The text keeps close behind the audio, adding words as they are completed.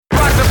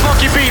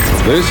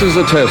This is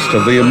a test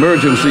of the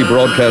emergency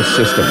broadcast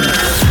system.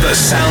 The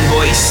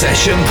Soundboy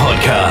Session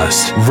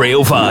Podcast.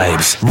 Real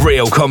vibes,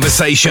 real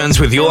conversations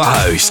with your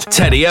host,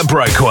 Teddy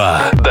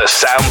Abrokwa. The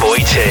Soundboy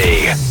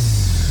T.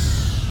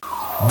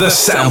 The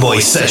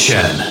Soundboy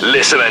Session.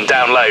 Listen and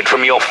download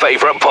from your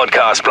favorite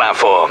podcast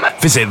platform.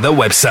 Visit the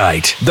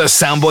website,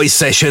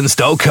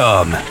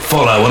 thesoundboysessions.com.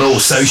 Follow on all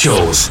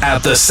socials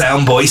at The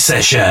Soundboy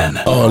Session.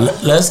 Oh,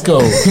 let's go.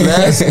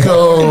 Let's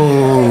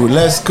go.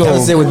 Let's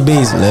say with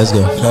bees. Let's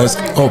go. Let's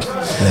go. Oh,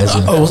 let's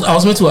go. I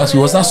was meant to ask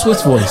you, was that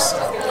Swift voice?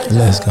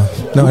 Let's go.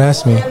 No,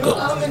 that's me.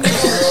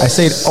 I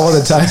say it all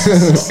the time.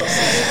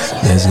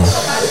 Let's go.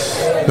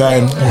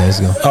 Man, let's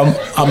go.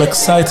 I'm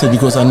excited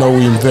because I know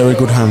we're in very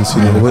good hands,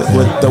 you know, with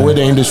the way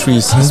the industry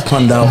is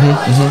spun out.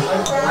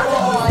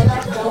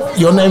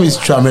 Your name is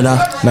Jamina.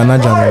 Nana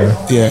Jamina.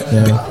 Yeah.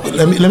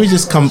 Let me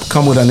just come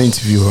with an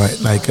interview, right?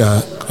 Like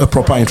a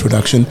proper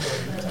introduction.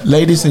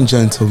 Ladies and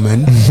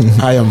gentlemen,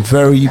 I am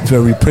very,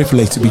 very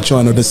privileged to be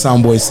joined on the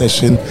Soundboy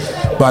Session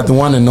by the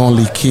one and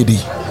only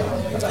KiDi.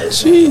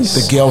 Jeez.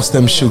 The girls,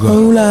 them sugar.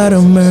 Oh, Lord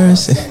of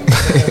mercy.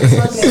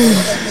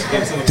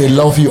 They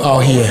love you out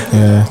here.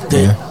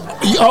 Yeah.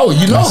 Oh,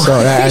 you know.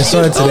 I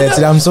saw it today.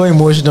 I'm so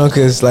emotional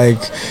because, like,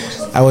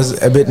 I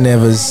was a bit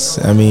nervous.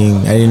 I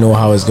mean, I didn't know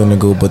how it was going to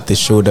go, but they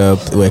showed up.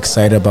 They were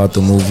excited about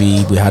the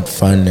movie. We had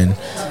fun, and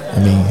I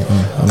mean,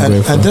 I'm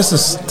grateful. And this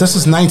is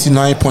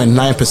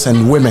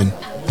 99.9% women.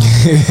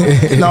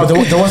 Now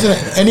there wasn't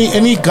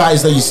any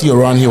guys that you see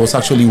around here was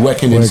actually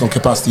working in some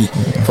capacity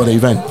for the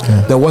event.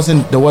 Yeah. There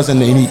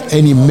wasn't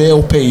any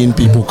male paying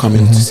people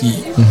coming to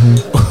see.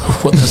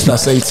 What does that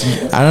say to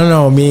you? I don't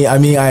know.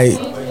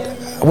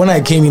 When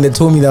I came in, they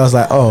told me that. I was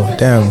like, oh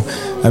damn.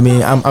 I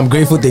mean, I'm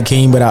grateful they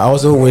came, but I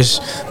also wish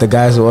the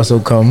guys would also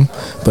come.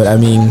 But I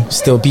mean,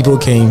 still, people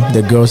came.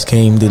 The girls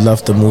came. They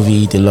loved the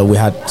movie. We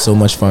had so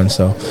much fun.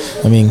 So,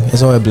 I mean,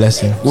 it's all a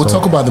blessing. We'll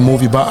talk about the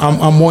movie, but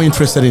I'm more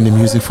interested in the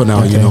music for now.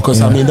 Okay, you know,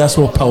 because I mean that's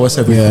what powers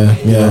everything.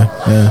 Yeah.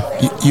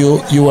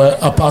 You were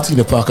a party in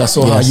the park. I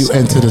saw how you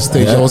entered the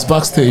stage. I was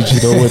backstage.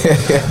 You know,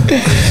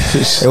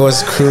 it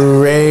was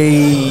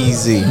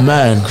crazy,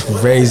 man.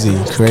 Crazy.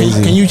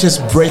 Can you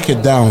just break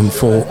it down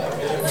for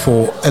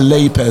a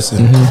lay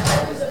person?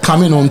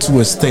 Coming onto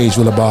a stage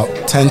with about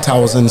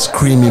 10,000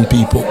 screaming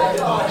people.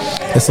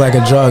 It's like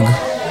a drug.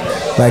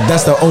 Like,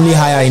 that's the only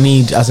high I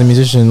need as a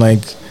musician.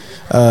 Like,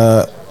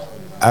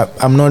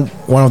 I'm not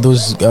one of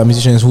those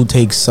musicians who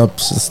takes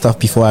stuff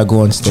before I go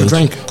on stage. Do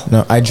you drink?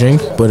 No, I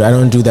drink, but I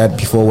don't do that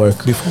before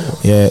work.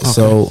 Yeah, okay.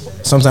 So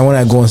sometimes when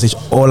I go on stage,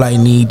 all I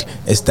need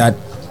is that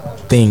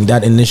thing,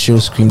 that initial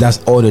scream. That's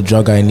all the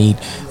drug I need.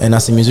 And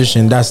as a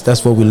musician,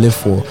 that's what we live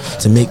for,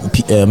 to make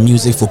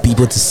music for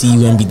people to see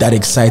you and be that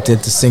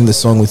excited to sing the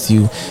song with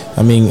you.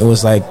 I mean, it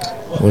was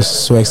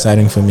so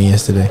exciting for me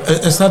yesterday.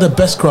 Is that the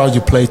best crowd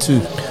you play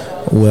to?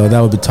 Well, that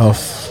would be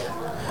tough.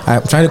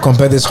 I'm trying to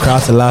compare this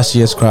crowd to last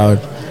year's crowd.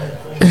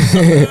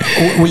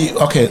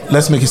 Okay,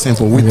 let's make it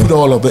simple. We put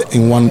all of it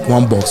in one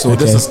box. So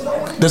this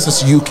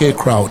is UK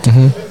crowd.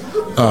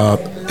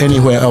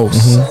 Anywhere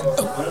else,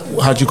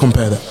 how'd you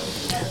compare that?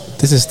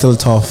 This is still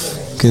tough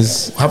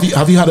because have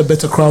you had a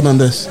better crowd than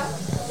this?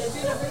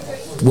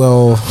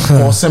 Well,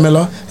 or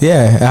similar?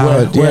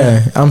 Yeah,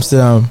 Where?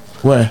 Amsterdam.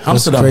 Where?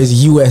 Amsterdam.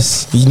 Crazy.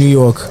 US, New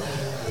York,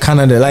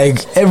 Canada.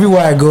 Like,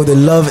 everywhere I go, the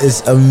love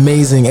is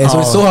amazing, and so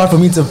it's so hard for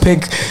me to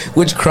pick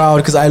which crowd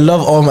because I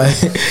love all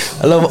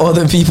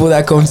the people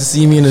that come to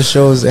see me in the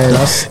shows, and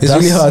it's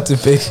really hard to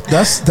pick.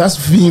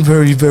 That's being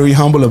very, very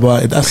humble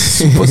about it.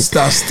 That's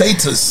superstar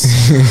status.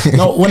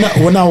 No, when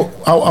I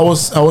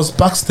was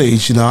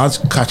backstage, you know, I had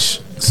to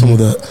catch some of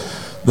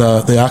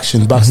the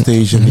action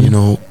backstage, and you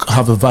know,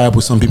 have a vibe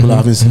with some people I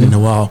haven't seen in a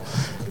while,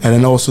 and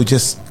then also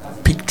just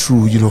pick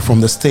through, you know,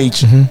 from the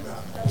stage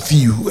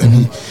view,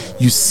 and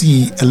you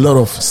see a lot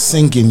of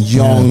singing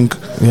young.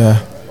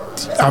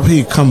 I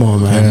mean, come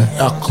on, man.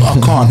 I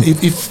can't.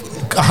 If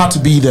I had to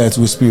be there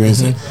to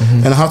experience it,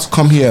 and I had to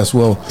come here as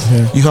well.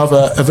 You have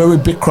a very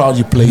big crowd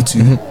you play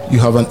to. You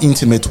have an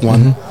intimate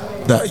one.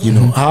 That, you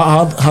know,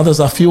 how does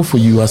that feel for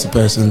you as a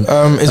person?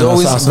 It's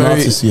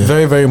always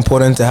very, very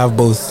important to have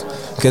both.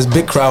 Because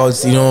big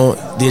crowds, you know,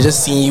 they're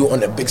just seeing you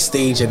on a big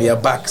stage and they are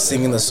back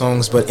singing the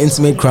songs. But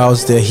intimate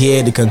crowds, they're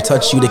here, they can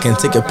touch you, they can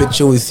take a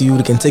picture with you,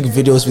 they can take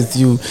videos with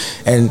you.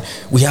 And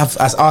we have,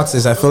 as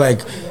artists, I feel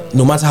like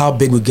no matter how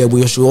big we get,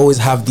 we should always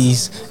have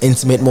these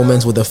intimate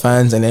moments with the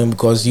fans. And then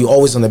because you're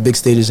always on the big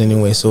stages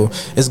anyway, so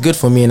it's good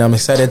for me, and I'm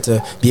excited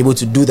to be able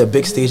to do the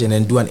big stage and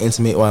then do an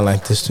intimate one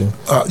like this too.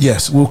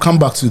 Yes, we'll come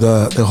back to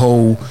the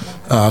whole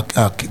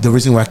the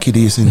reason why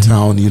KiDi is in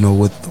town, you know,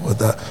 with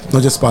the,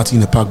 not just party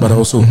in the park, but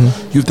also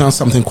you've done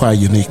something quite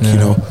unique, you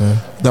know,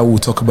 that we'll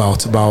talk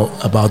about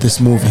this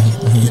movie.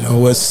 You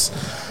know,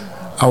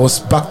 I was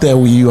back there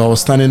with you, I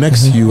was standing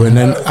next to you, and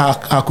then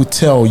I could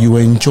tell you were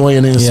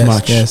enjoying it as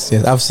much. Yes.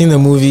 I've seen the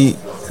movie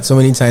so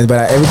many times,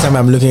 but every time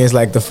I'm looking, it's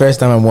like the first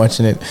time I'm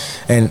watching it,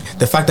 and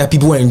the fact that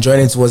people were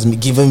enjoying it was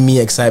giving me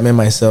excitement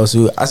myself.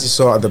 So as you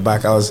saw at the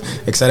back, I was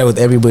excited with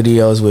everybody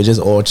else. We're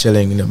just all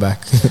chilling in the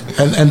back.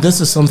 and this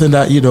is something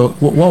that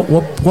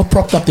what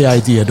propped up the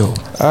idea though?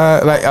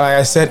 Like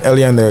I said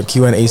earlier in the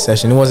Q&A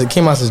session, it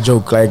came as a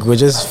joke. Like we're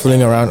just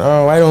fooling around.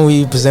 Oh, why don't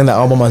we present the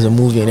album as a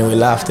movie? And then we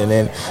laughed, and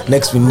then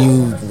next we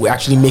knew we're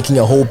actually making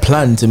a whole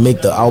plan to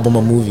make the album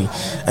a movie.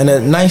 And the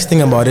nice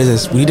thing about it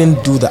is we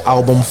didn't do the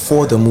album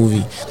for the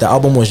movie. The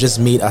album was just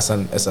made as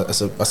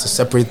a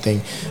separate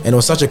thing, and it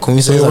was such a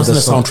coincidence. So it wasn't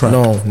a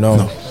soundtrack.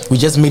 No. We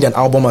just made an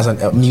album as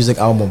a music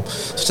album.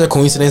 Such a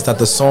coincidence that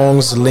the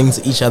songs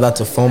linked each other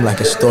to form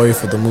like a story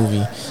for the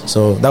movie.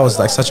 So that was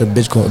like such a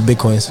big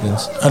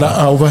coincidence. And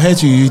I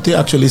overheard you did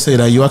actually say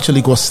that you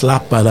actually got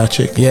slapped by that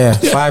chick. Yeah,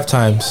 5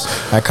 times.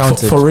 I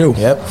counted. For real?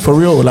 Yep. For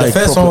real? Like the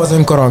first one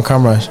wasn't caught on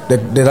camera.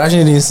 They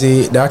actually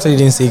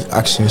didn't say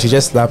action. She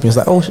just slapped me. It's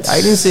like, oh,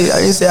 I didn't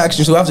say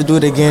action, so we have to do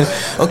it again.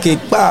 Okay,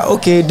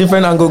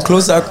 different angle,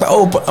 closer.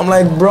 Oh, I'm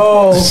like,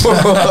 bro,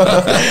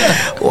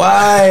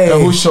 why?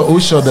 Who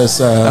shot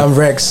this? I'm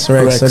Rex, a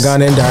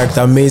Ghanaian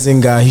director,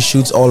 amazing guy. He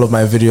shoots all of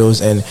my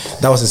videos, and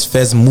that was his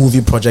first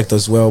movie project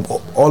as well.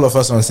 All of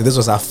us on set, this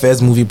was our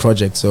first movie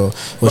project, so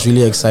it was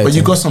really exciting. But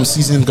you got some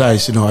seasoned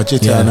guys,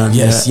 Ajita and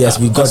yes,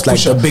 we got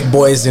like the big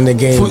boys in the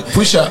game.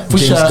 Pusha,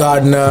 James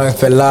Gardner,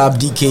 Felab,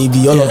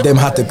 DKB, all of them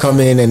had to come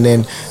in and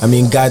then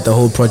guide the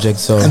whole project.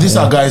 So and these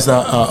are guys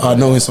that are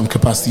knowing some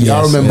capacity. Yes,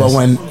 I remember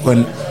when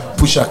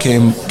Pusha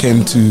came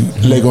to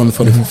Legon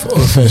for the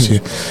first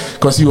year,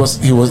 because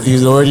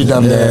he's already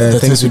done the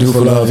things we do for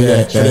love.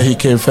 And then he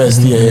came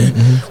first.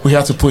 We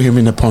had to put him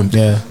in the pond.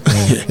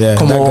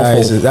 Come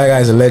that guy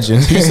is a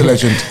legend. He's a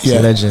legend. He's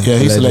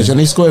a legend.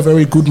 He's got a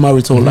very good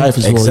marital life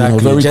as well.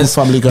 Very good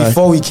family guy.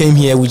 Before we came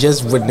here, we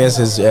just witnessed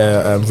his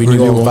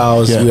renewal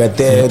vows. We were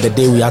there the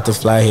day we had to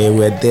fly here. We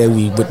were there.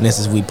 We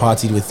witnessed it. We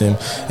partied with him,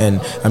 and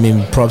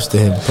props to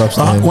him.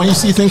 When you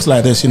see things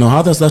like this,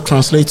 how does that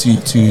translate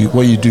to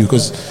what you do?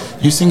 Because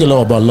you sing a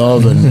lot about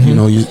love, and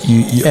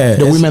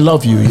the women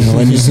love you.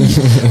 And you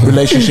see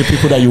relationship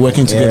people that you're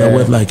working together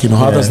with. Like,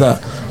 how does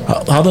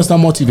that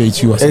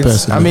motivate you as a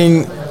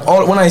person?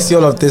 When I see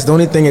all of this, the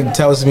only thing it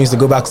tells me is to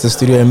go back to the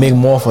studio and make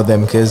more for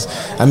them, because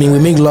we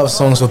make love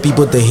songs for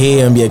people to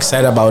hear and be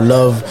excited about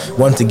love,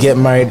 want to get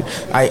married.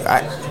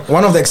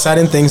 One of the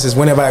exciting things is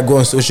whenever I go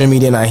on social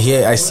media and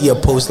I see a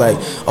post like,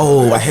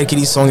 oh, I heard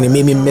KiDi's song and it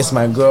made me miss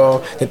my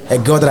girl, a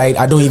girl that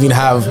I don't even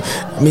have,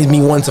 made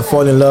me want to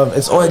fall in love.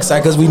 It's all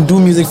exciting because we do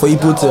music for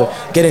people to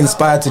get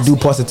inspired to do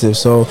positive.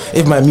 So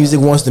if my music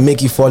wants to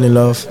make you fall in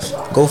love,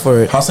 go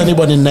for it. Has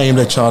anybody named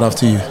a child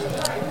after you?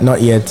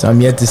 Not yet.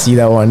 I'm yet to see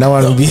that one. That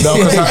one will be crazy.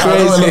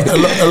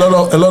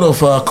 A lot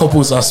of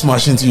couples are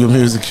smashing to your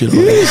music. I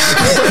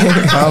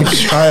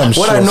am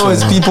what sure I know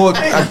is people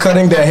are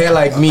cutting their hair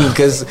like me,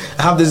 because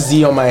I have this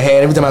Z on my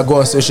hair. Every time I go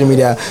on social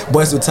media,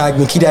 boys will tag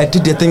me, KiDi, I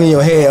did the thing in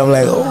your hair. I'm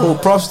like, oh,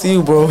 props to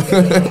you, bro.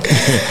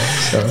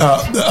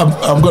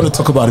 I'm going to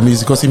talk about the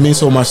music because it means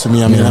so much to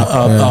me. I've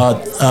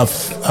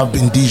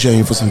been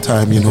DJing for some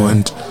time,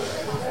 and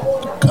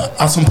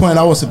at some point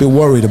I was a bit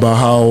worried about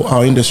how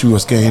our industry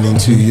was getting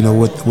into,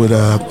 with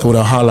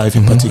our high life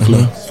in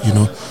particular,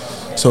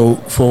 So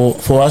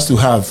for us to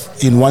have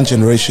in one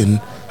generation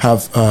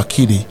have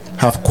KiDi,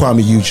 have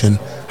Kwame Eugene,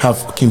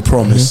 have King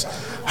Promise,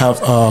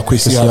 have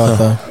Kwesi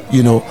Arthur,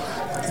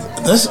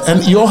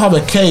 and you all have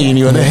a K in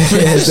your name.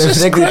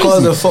 Yes, they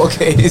call the 4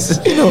 Ks.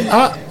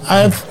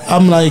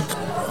 I'm like,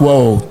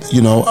 whoa,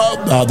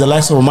 the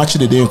likes of Machi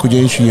Day and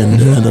Kujenshi and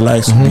the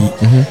likes will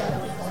be.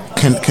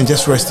 Can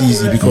just rest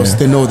easy because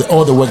they know that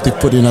all the work they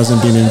put in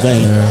hasn't been in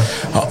vain.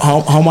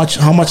 How much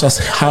has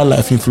high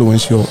life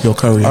influenced your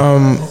career?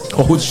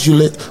 Or who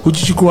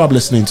did you grow up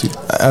listening to?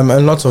 A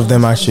lot of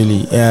them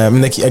actually.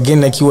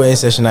 The Q&A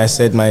session, I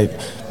said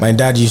my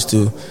dad used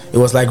to. It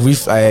was like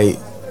Who's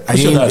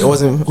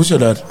your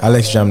dad?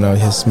 Alex Jam now.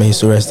 May he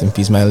so rest in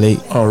peace. My late.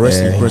 Oh, rest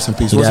in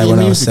peace. Was he when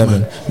I was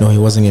 7? No, he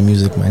wasn't a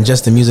music man.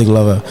 Just a music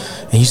lover.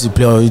 And he used to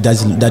play all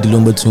Daddy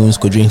Lumba tunes,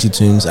 Kodrinti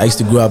tunes. I used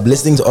to grow up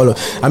listening to all of.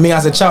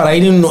 As a child, I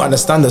didn't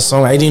understand the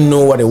song. I didn't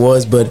know what it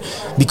was, but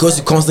because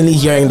you're constantly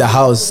hearing the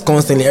house,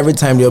 constantly every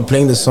time they're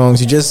playing the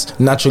songs, you're just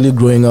naturally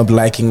growing up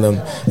liking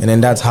them, and then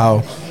that's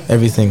how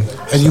everything.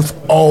 And you've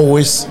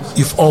always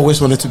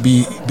wanted to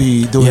be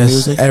doing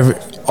music.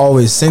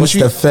 Always since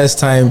the first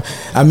time.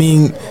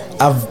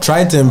 I've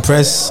tried to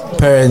impress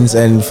parents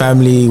and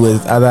family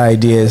with other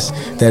ideas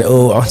that I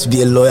want to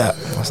be a lawyer.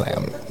 I was like,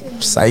 I'm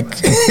psych.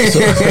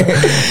 So,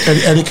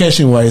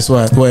 education wise,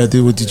 what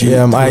did you?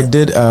 I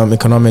did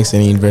economics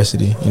in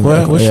university. Which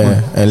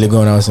one?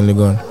 Legon. I was in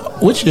Legon.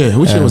 Which year?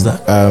 Which year was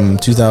that?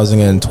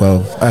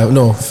 2012.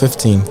 No,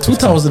 15.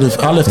 2000.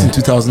 I left in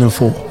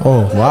 2004.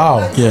 Oh wow!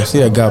 Yeah,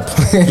 see a gap.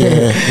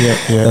 yeah.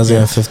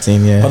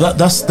 2015. Yeah. But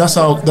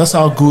that's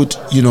how good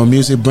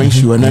music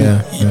brings you. And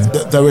then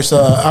there is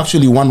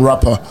actually one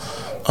rapper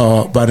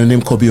by the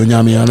name Kobe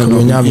Onyami. I don't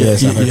know.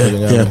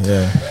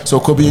 Yeah.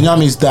 So Kobe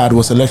Onyami's dad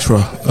was a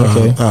lecturer.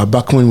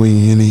 Back when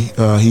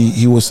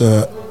he was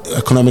a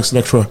economics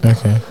lecturer.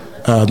 Okay.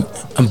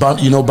 and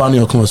Barney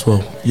Okun as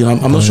well.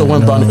 I'm not sure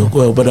when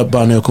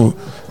Barney Okun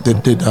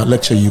did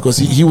lecture you, because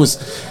he was,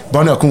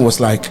 Barney Okun was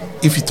like,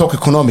 if you talk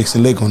economics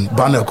in Legon,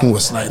 Barney Okun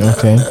was like,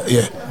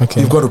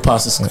 you've got to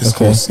pass this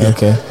course.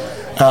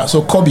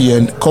 So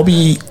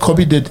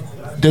Kobe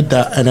did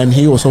that, and then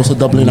he was also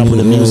doubling up with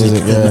the music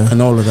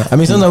and all of that. I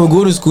mean, sometimes we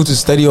go to school to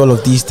study all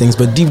of these things,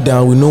 but deep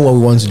down we know what we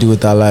want to do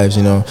with our lives,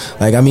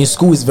 Like, I mean,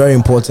 school is very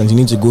important. You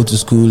need to go to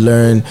school,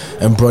 learn,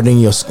 and broaden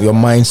your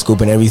mind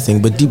scope and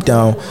everything. But deep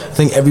down, I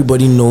think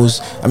everybody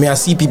knows. I mean, I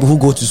see people who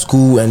go to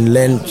school and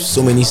learn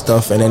so many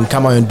stuff and then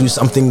come out and do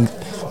something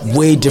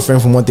way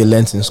different from what they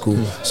learned in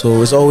school.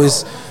 So it's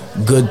always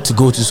good to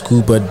go to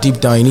school, but deep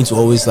down you need to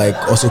always like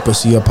also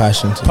pursue your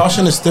passion too.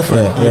 Passion is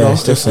different.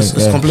 It's different.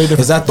 It's completely different.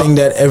 It's that thing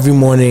that every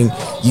morning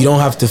you don't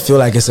have to feel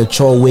like it's a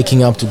chore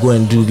waking up to go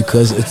and do,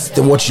 because it's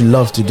what you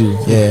love to do.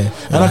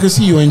 And I can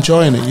see you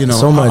enjoying it.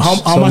 So much.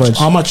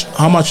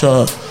 How much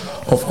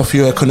of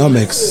your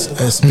economics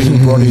has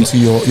been brought into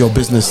your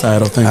business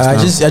side of things?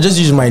 I just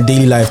use my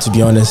daily life, to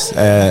be honest.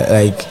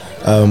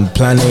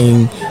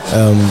 Planning,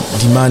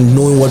 demand,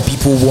 knowing what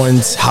people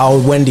want,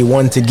 when they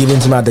want it, giving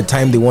to them at the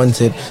time they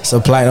want it,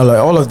 supply, and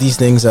all of these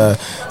things.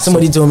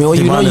 Somebody told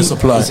me,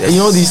 supply.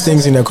 These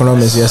things in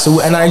economics.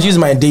 So, and I use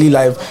my daily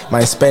life,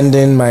 my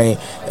spending, my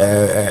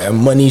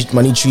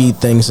money tree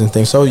things and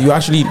things. So you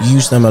actually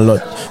use them a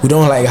lot. We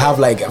don't have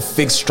a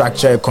fixed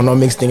structure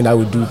economics thing that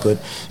we do, but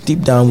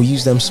deep down we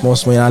use them small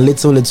in our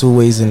little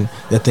ways in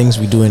the things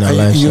we do in our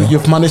lives.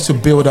 You've managed to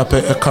build up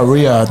a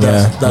career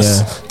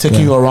that's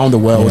taking you around the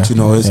world.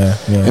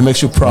 It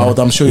makes you proud.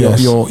 I'm sure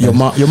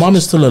your mom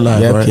is still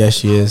alive, right? Yeah,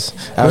 she is.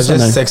 I was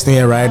just texting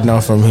her right now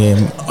from here.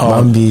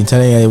 Mom be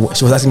telling her,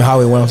 she was asking me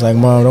how it went. I was like,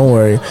 Mom, don't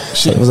worry.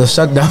 It was a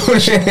shutdown.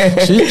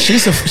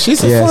 she's a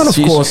fan, of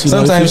course.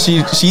 Sometimes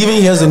she even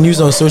hears the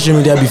news on social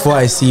media before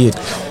I see it.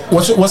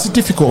 What's it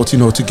difficult,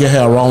 to get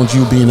her around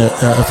you being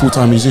a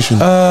full-time musician?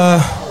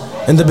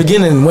 In the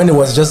beginning, when it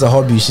was just a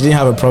hobby, she didn't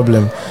have a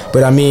problem.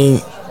 But I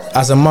mean,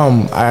 as a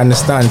mom, I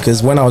understand,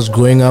 because when I was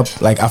growing up,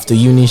 after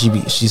uni,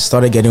 she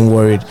started getting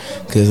worried,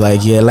 because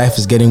life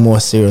is getting more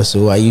serious.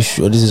 So are you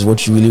sure this is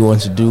what you really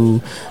want to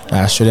do?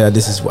 I showed her that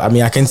this is. I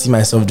mean, I can't see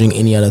myself doing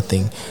any other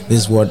thing. This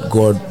is what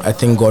I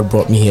think God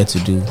brought me here to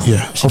do.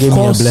 Yeah, she gave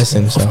me a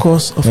blessing. So. Of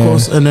course.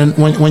 And then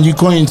when you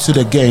go into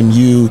the game,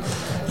 you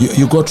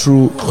go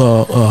through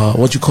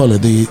what you call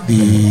it,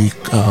 the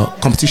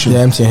competition. The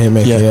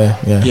MTN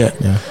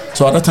yeah.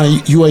 So at that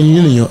time you were in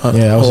uni.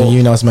 I was in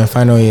uni. I was my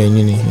final year in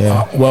uni.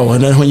 Well,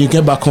 and then when you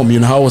get back home,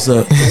 how was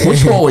the?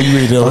 Which hall were you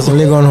in? I was in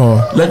Legon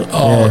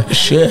Hall.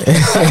 Shit.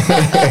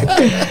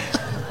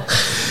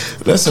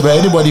 Listen, man,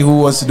 anybody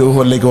who wants to know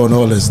who Legon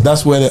Hall is,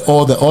 that's where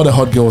all the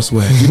hot girls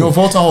were.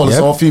 Volta Hall is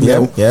all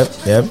female. Yep.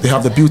 They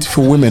have the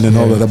beautiful women and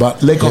all of that. But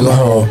Legon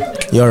Hall,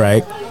 you're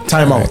right.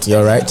 Time out.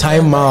 You're right.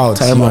 Time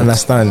out. You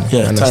understand?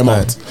 Yeah, time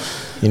out.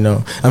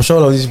 I'm sure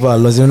all of these people are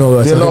lost. They don't know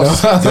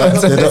what's going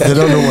on. They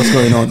don't know what's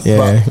going on.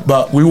 Yeah.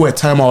 But we were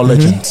time out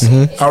legends.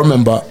 I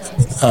remember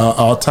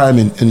our time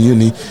in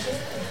uni.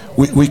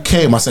 We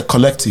came as a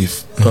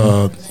collective.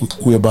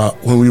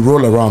 When we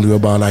roll around, we were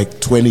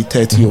about 20,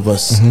 30 of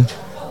us.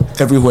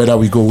 Everywhere that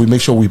we go, we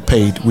make sure we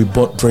paid. We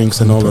bought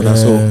drinks and all of that.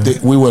 So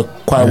we were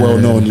quite well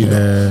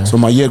known, So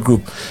my year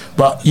group.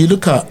 But you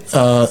look at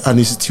an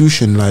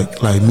institution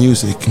like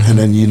music, and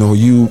then you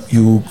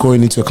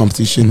going into a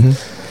competition.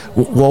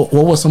 What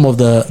were some of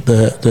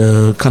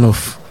the kind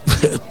of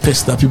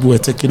piss that people were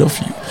taking off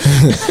you?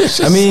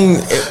 I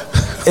mean,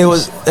 it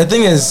was, the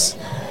thing is,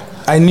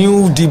 I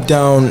knew deep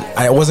down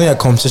I wasn't a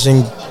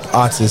competition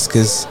artist,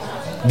 because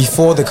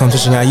before the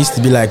competition I used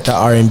to be like that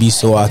R&B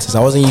soul artist. I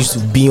wasn't used to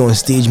being on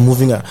stage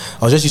moving. I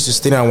was just used to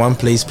staying at one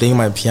place playing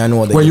my piano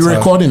or the Were guitar. you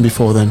recording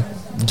before then?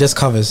 Just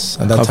covers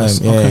at that time.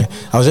 Yeah.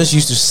 I was just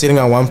used to sitting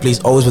at one place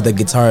always with the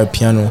guitar or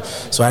piano.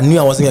 So I knew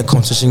I wasn't a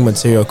competition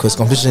material, because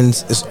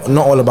competitions is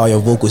not all about your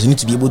vocals. You need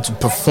to be able to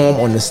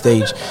perform on the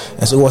stage.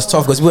 And so it was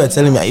tough, because people were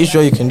telling me, are you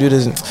sure you can do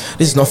this?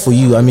 This is not for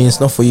you. I mean, it's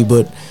not for you,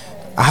 but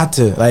I had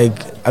to, at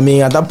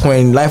that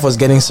point, life was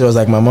getting serious.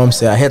 Like my mom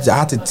said, I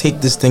had to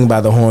take this thing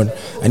by the horn.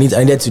 I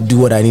needed to do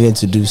what I needed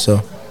to do.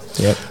 So,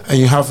 yeah. And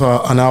you have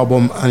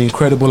an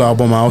incredible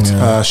album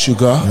out,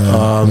 Sugar.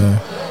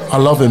 I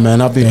love it,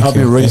 man. I've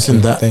been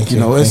raising that. Thank you.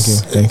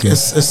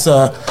 It's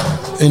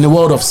in the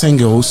world of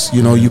singles.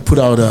 You put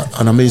out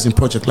an amazing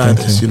project like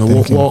this.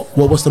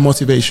 What was the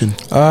motivation?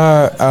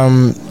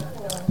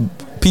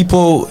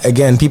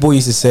 People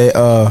used to say,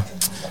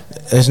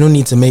 there's no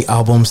need to make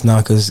albums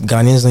now, because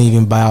Ghanaians don't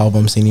even buy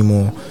albums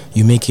anymore.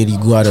 You make it, you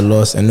go at a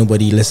loss, and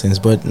nobody listens.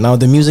 But now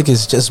the music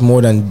is just more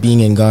than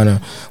being in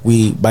Ghana.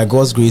 We, by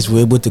God's grace,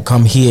 we're able to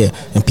come here,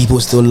 and people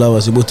still love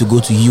us. We're able to go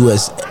to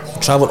US,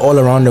 travel all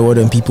around the world,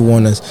 and people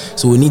want us.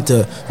 So we need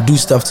to do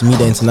stuff to meet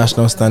the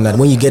international standard.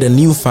 When you get a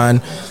new fan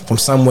from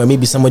somewhere,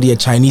 maybe a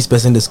Chinese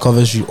person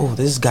discovers you. Oh,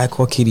 there's this guy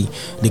called KiDi.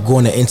 They go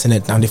on the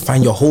internet now, they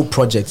find your whole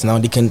project. Now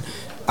they can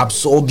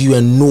absorb you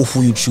and know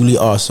who you truly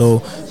are.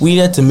 So we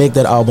needed to make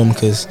that album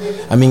because,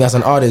 I mean, as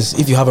an artist,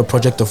 if you have a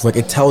project of work,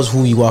 it tells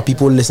who you are.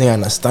 People listening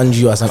understand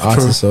you as an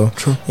artist. So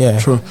true. Yeah.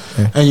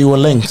 And you were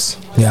Lynx.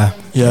 Yeah.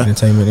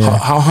 Entertainment. Yeah.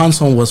 How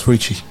handsome was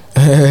Richie?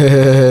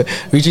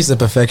 Richie's a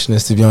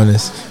perfectionist, to be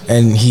honest,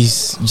 and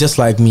he's just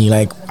like me.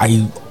 Like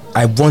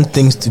I want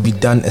things to be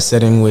done a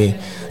certain way.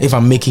 If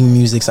I'm making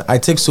music, I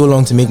take so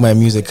long to make my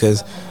music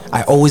because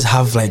I always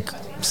have like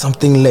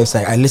something left.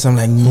 Like I listen, I'm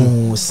like,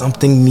 no,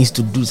 something needs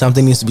to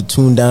be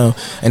tuned down.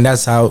 And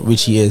that's how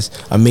Richie is.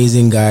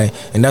 Amazing guy.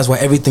 And that's why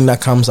everything that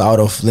comes out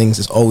of Lynx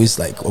is always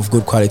like of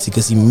good quality,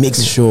 because he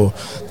makes sure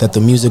that the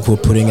music we're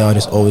putting out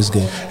is always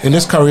good. In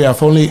this career,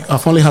 I've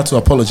only had to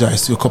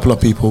apologize to a couple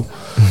of people.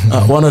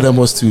 One of them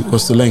was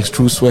to Lynx,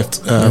 True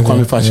Swift,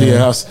 Kwame Fashie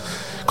House.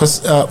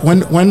 Because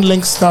when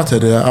Lynx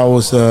started, I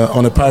was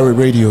on a pirate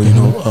radio, you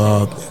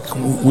know.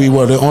 We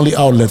were the only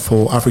outlet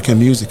for African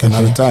music, and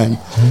at the time,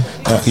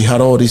 he had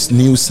all this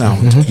new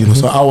sound, you know.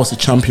 So I was a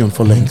champion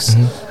for Lynx,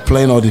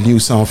 playing all the new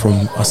sound from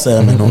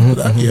Asem and all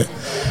that. Yeah.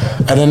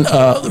 And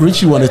then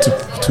Richie wanted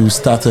to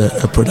start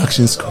a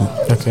production school,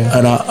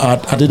 and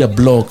I did a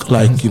blog,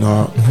 like, you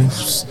know,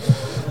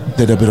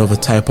 did a bit of a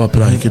type up,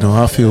 like, you know,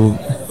 I feel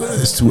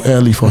it's too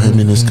early for him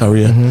in his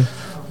career,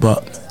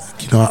 but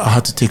you know, I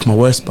had to take my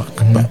words back,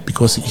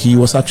 because he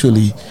was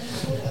actually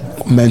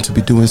meant to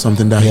be doing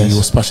something that he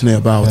was passionate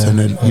about, and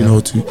then you know,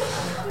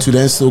 to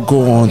then still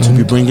go on to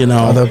be bringing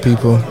out other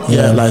people,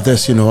 like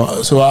this, you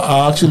know. So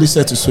I actually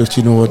said to Swift,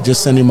 you know,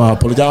 just send him my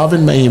apology. I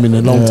haven't met him in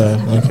a long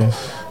time,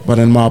 but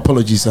then my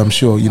apologies, I'm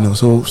sure, you know.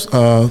 So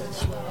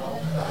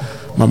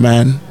my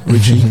man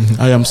Richie,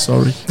 I am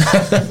sorry.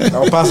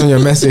 I'll pass on your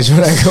message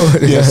when I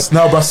go. Yes,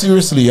 no, but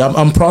seriously,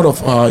 I'm proud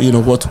of you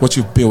know, what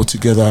you've built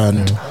together,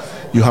 and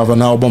you have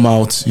an album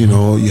out, you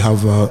know, you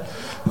have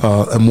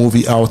a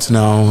movie out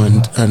now,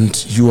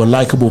 and you're a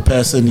likable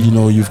person, you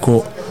know, you've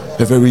got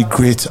a very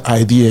great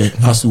idea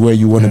as to where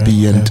you want to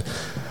be, and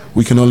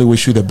we can only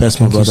wish you the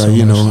best, my brother,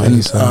 you know.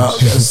 And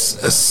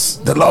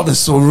the love is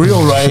so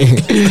real, right?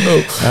 You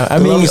know, I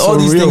mean, all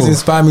these things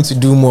inspire me to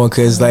do more,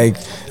 because, like,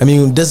 I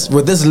mean,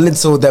 with this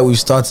little that we've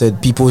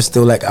started, people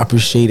still like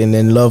appreciate and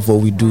then love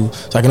what we do.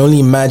 So I can only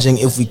imagine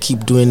if we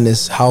keep doing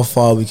this, how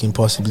far we can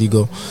possibly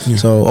go.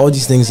 So all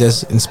these things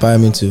just inspire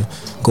me to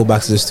go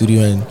back to the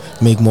studio and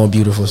make more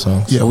beautiful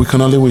songs. Yeah, we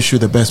can only wish you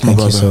the best, my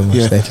brother. Thank you so much.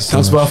 Yeah, thank you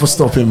so thanks for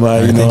stopping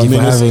by. You know, thank you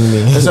for having me.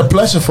 It's a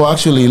pleasure for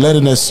actually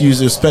letting us use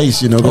your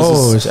space. You know,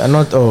 it's fine.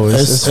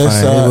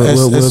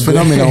 It's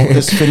phenomenal.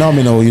 It's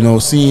phenomenal. You know,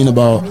 seeing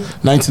about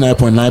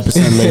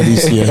 99.9%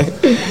 ladies here.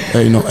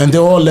 You know, and they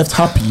all left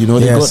happy. You know,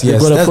 they got a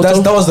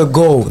photo. That was the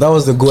goal. That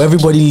was the goal.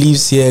 Everybody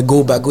leaves here,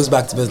 goes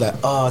back to bed like,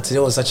 oh, today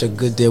was such a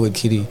good day with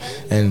KiDi.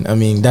 And I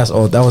mean, that's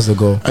all. That was the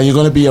goal. Are you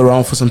gonna be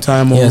around for some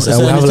time? Or yes, is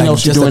there anything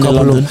else you're doing in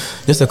London?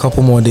 Just a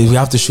couple more days. We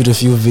have to shoot a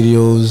few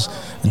videos,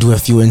 do a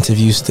few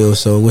interviews still.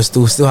 So we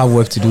still have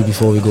work to do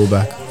before we go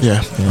back.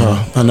 Yeah.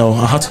 I know.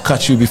 I had to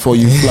catch you before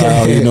you fly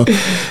out. You know,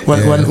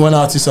 when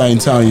artists are in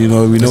town, you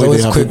know, we know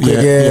they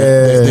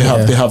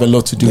have they have a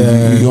lot to do.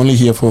 You're only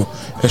here for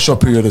a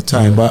short period of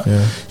time, but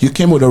you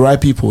came with the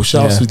right people.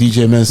 Shouts to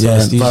DJ Mensa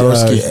and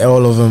Varoski.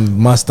 All of them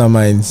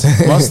masterminds.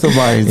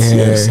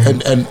 Yes.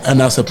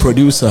 And as a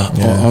producer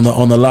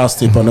on the last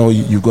tape, I know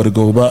you've got to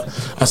go, but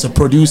as a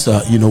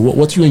producer, you know,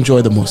 what you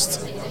enjoy the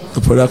most? The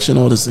production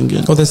or the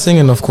singing? Oh, the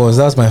singing, of course.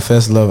 That's my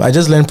first love. I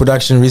just learned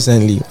production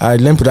recently. I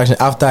learned production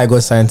after I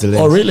got signed to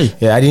Lynx. Oh, really?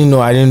 Yeah, I didn't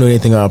know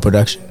anything about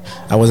production.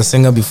 I was a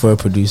singer before a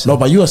producer. No,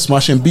 but you were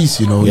smashing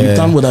beats, you know. You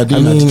done with Adina.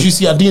 I mean, did you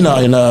see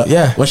Adina in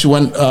when she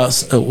went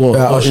Australia?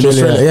 In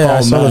Australia? Yeah, I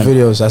saw the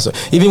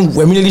videos. Even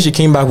immediately she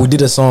came back, we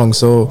did a song.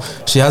 So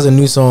she has a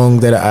new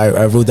song that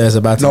I wrote that is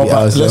about to be out. No,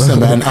 but listen,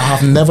 man, I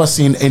have never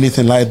seen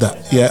anything like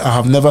that. Yeah, I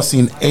have never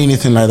seen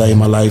anything like that in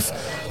my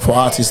life. For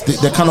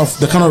artists, the kind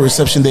of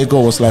reception they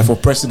go was like for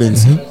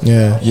presidents.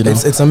 Yeah, you know?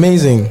 It's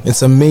amazing.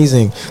 It's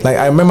amazing. Like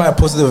I remember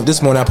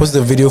this morning I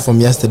posted a video from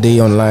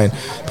yesterday online.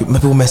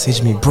 People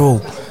messaged me,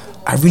 bro,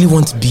 I really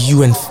want to be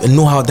you and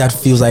know how that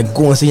feels. Like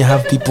go and say you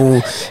have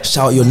people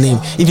shout your name.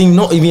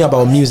 Not even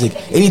about music.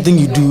 Anything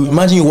you do,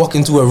 imagine you walk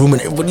into a room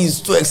and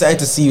everybody's so excited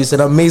to see you. It's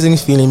an amazing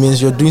feeling. It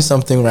means you're doing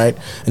something right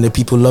and the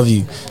people love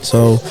you.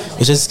 So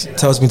it just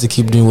tells me to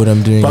keep doing what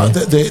I'm doing. But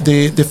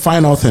the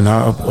final thing,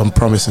 I'm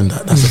promising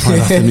that's the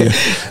final thing. Yeah.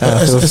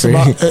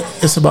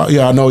 It's about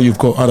I know you've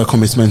got other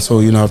commitments, so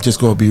you know I've just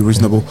got to be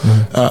reasonable.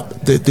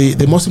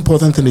 The most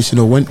important thing is, you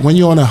know, when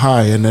you're on a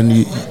high and then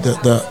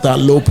that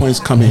low points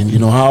come in, you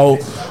know, how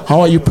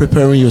are you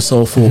preparing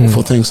yourself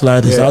for things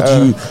like this?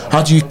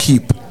 How do you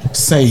keep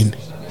sane?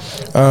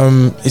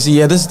 You see,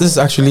 this is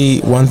actually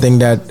one thing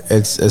that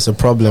it's a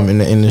problem in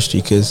the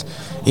industry, because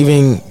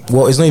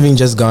it's not even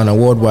just Ghana,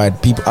 worldwide,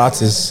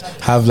 artists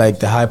have like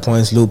the high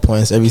points, low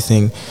points,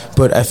 everything.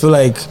 But I feel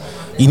like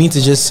you need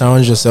to just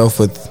surround yourself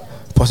with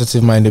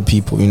positive-minded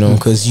people, you know,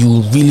 because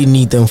you really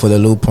need them for the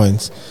low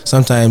points.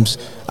 Sometimes,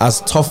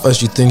 as tough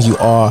as you think you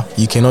are,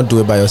 you cannot do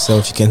it by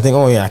yourself. You can think,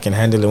 oh yeah, I can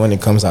handle it when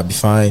it comes, I'll be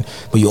fine.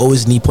 But you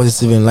always need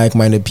positive and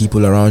like-minded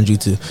people around you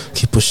to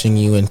keep pushing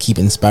you and keep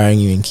inspiring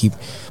you and keep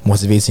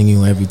motivating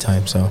you every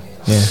time. So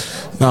yeah.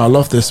 No, I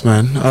love this,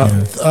 man.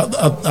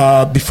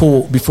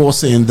 Before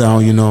sitting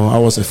down, you know, I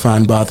was a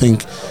fan, but I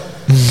think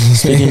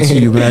speaking to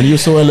you, man, you're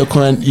so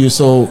eloquent, you're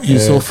so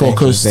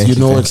focused, you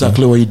know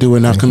exactly what you're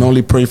doing. I can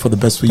only pray for the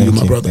best for you,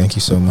 my brother. Thank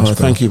you so much.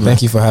 Thank you, man.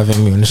 Thank you for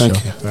having me on the show.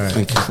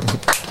 Thank you.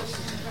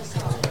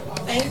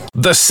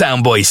 The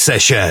Soundboy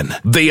Session,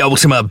 the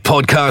ultimate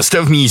podcast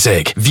of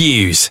music,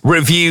 views,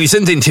 reviews,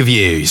 and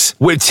interviews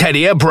with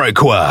Teddy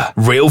Abrokwa.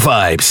 Real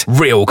vibes,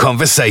 real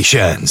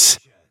conversations.